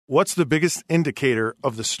What's the biggest indicator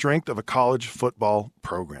of the strength of a college football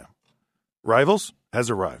program? Rivals has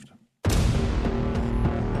arrived.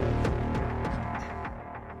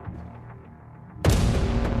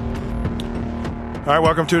 All right,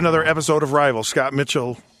 welcome to another episode of Rivals. Scott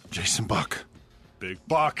Mitchell, Jason Buck. Big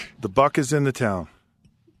Buck. The Buck is in the town.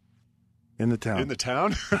 In the town. In the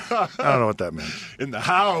town? I don't know what that means. In the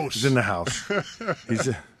house. He's in the house. He's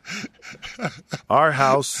our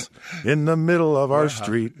house in the middle of our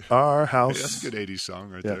street. Our house. Hey, that's a good 80s song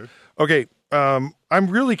right there. Okay, I'm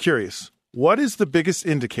really curious. What is the biggest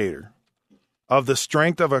indicator of the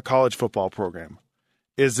strength of a college football program?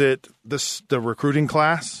 Is it the recruiting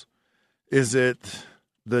class? Is it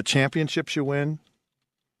the championships you win?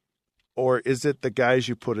 Or is it the guys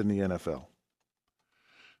you put in the NFL?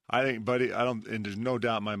 I think, buddy, and there's no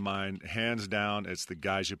doubt in my mind, hands down, it's the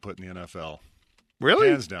guys you put in the NFL. Really?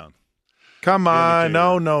 Hands down. Come on.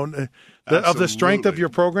 No. Of the strength of your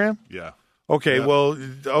program? Yeah. Okay, Yep. well,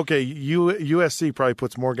 USC probably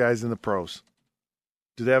puts more guys in the pros.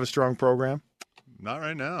 Do they have a strong program? Not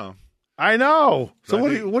right now. I know. So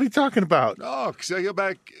Right. what are you talking about? No, because I go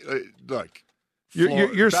back, look.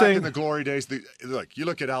 You're back saying in the glory days, look, you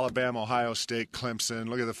look at Alabama, Ohio State, Clemson,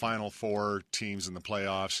 look at the Final Four teams in the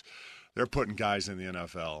playoffs. They're putting guys in the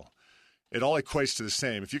NFL. It all equates to the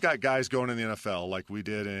same. If you got guys going in the NFL like we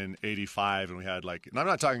did in 85 and we had and I'm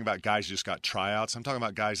not talking about guys who just got tryouts. I'm talking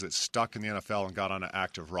about guys that stuck in the NFL and got on an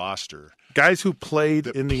active roster. guys who played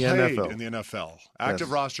in the NFL. In the NFL. Active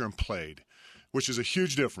roster and played, which is a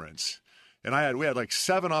huge difference. And we had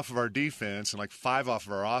 7 off of our defense and 5 off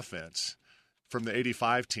of our offense from the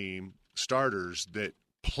 85 team starters that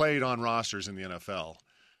played on rosters in the NFL.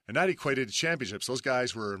 And that equated to championships. Those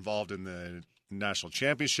guys were involved in the national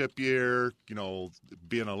championship year,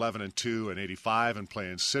 being 11-2 in 85 and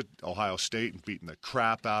playing Ohio State and beating the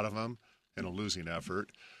crap out of them in a losing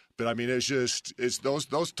effort. But I mean, it's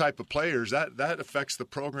those type of players that affects the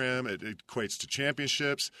program. It equates to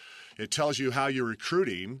championships. It tells you how you're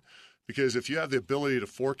recruiting, because if you have the ability to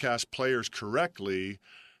forecast players correctly,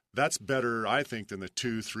 that's better, I think, than the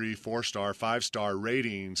 2, 3, 4-star, 5-star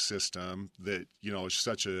rating system that is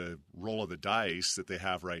such a roll of the dice that they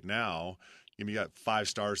have right now. You got 5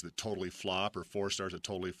 stars that totally flop, or 4 stars that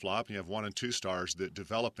totally flop, and you have 1 and 2 stars that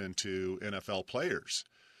develop into NFL players.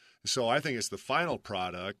 So I think it's the final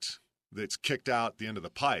product that's kicked out the end of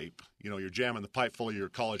the pipe. You're jamming the pipe full of your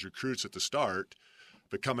college recruits at the start,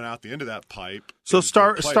 but coming out the end of that pipe. So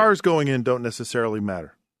stars going in don't necessarily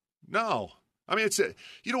matter. No, I mean it's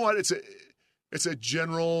a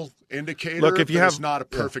general indicator. Look, if you have, it's not a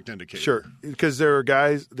perfect indicator. Sure, because there are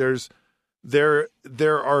guys. There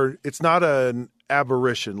are. It's not an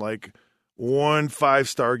aberration. Like one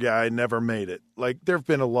 5-star guy never made it. There have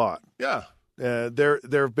been a lot. Yeah. There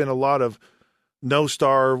have been a lot of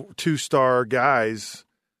no-star, 2-star guys.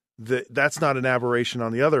 That's not an aberration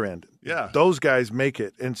on the other end. Yeah. Those guys make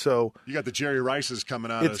it. And so you got the Jerry Rices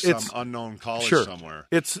coming out of some unknown college somewhere.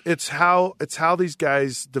 It's how these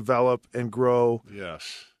guys develop and grow.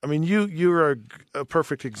 Yes. I mean, you're a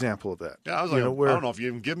perfect example of that. Yeah, I was I don't know if you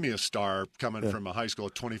even give me a star coming from a high school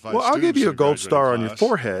of 25 Well, I'll give you a gold star on your class.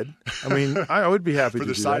 forehead. I mean, I would be happy For to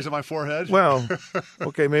the do size that. of my forehead? Well,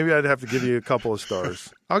 okay, maybe I'd have to give you a couple of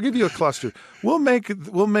stars. I'll give you a cluster. We'll make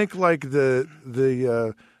like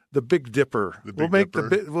the Big Dipper.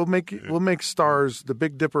 We'll make stars, the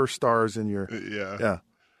Big Dipper stars in your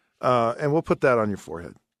and we'll put that on your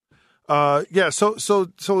forehead. So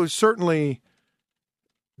certainly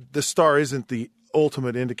the star isn't the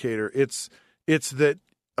ultimate indicator. It's that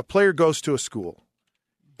a player goes to a school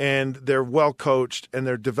and they're well coached and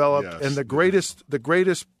they're developed, and the greatest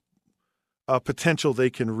potential they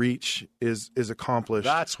can reach is accomplished.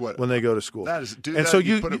 That's what when they go to school. That is, dude, and that, so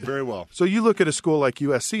you put it very well. So you look at a school like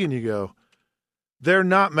USC and you go, they're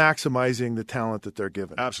not maximizing the talent that they're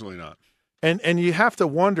given. Absolutely not. And you have to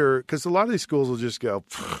wonder, because a lot of these schools will just go,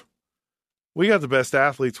 we got the best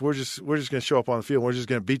athletes. We're just going to show up on the field. We're just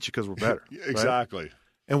going to beat you because we're better. Exactly. Right?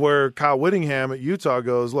 And where Kyle Whittingham at Utah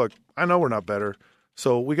goes, look, I know we're not better,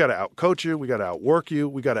 so we got to outcoach you. We got to outwork you.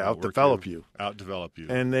 We got to outdevelop you. Outdevelop you.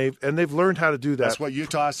 And they've learned how to do that. That's what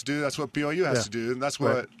Utah has to do. That's what BYU has to do. And that's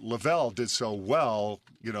what Lavelle did so well,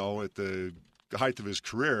 at the height of his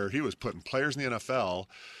career. He was putting players in the NFL,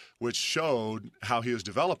 which showed how he was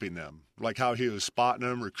developing them, like how he was spotting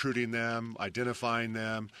them, recruiting them, identifying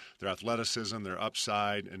them, their athleticism, their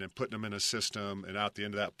upside, and then putting them in a system. And out the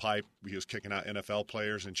end of that pipe, he was kicking out NFL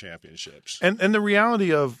players and championships. And the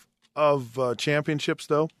reality of championships,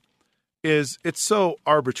 though, is it's so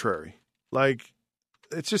arbitrary. Like,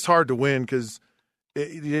 it's just hard to win because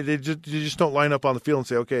You just don't line up on the field and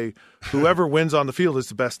say, okay, whoever wins on the field is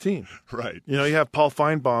the best team. Right. You have Paul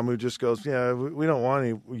Feinbaum who just goes, yeah, we don't want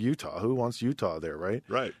any Utah. Who wants Utah there, right?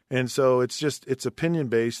 Right. And so it's opinion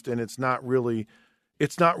based, and it's not really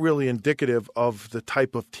indicative of the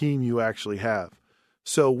type of team you actually have.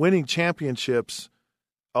 So winning championships,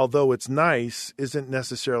 although it's nice, isn't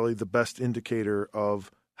necessarily the best indicator of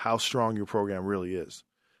how strong your program really is.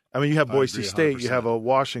 I mean, you have Boise State, 100%. You have a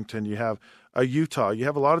Washington, you have a Utah. You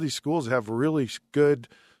have a lot of these schools that have really good,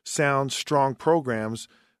 sound, strong programs,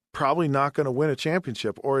 probably not going to win a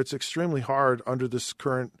championship, or it's extremely hard under this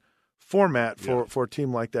current format for a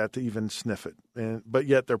team like that to even sniff it. But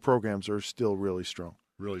yet their programs are still really strong.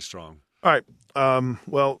 Really strong. All right.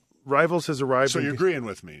 Well, Rivals has arrived. So you're agreeing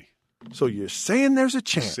with me. So you're saying there's a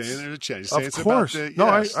chance. Saying there's a chance. Of course. I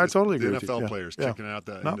totally agree with you. The NFL players kicking out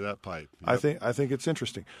into that pipe. Yep. I think it's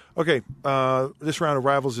interesting. Okay, this round of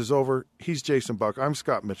Rivals is over. He's Jason Buck. I'm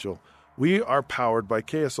Scott Mitchell. We are powered by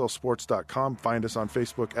KSLSports.com. Find us on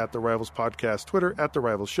Facebook at The Rivals Podcast, Twitter at The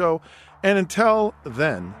Rivals Show. And until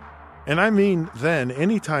then, and I mean then,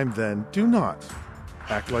 anytime then, do not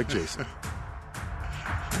act like Jason.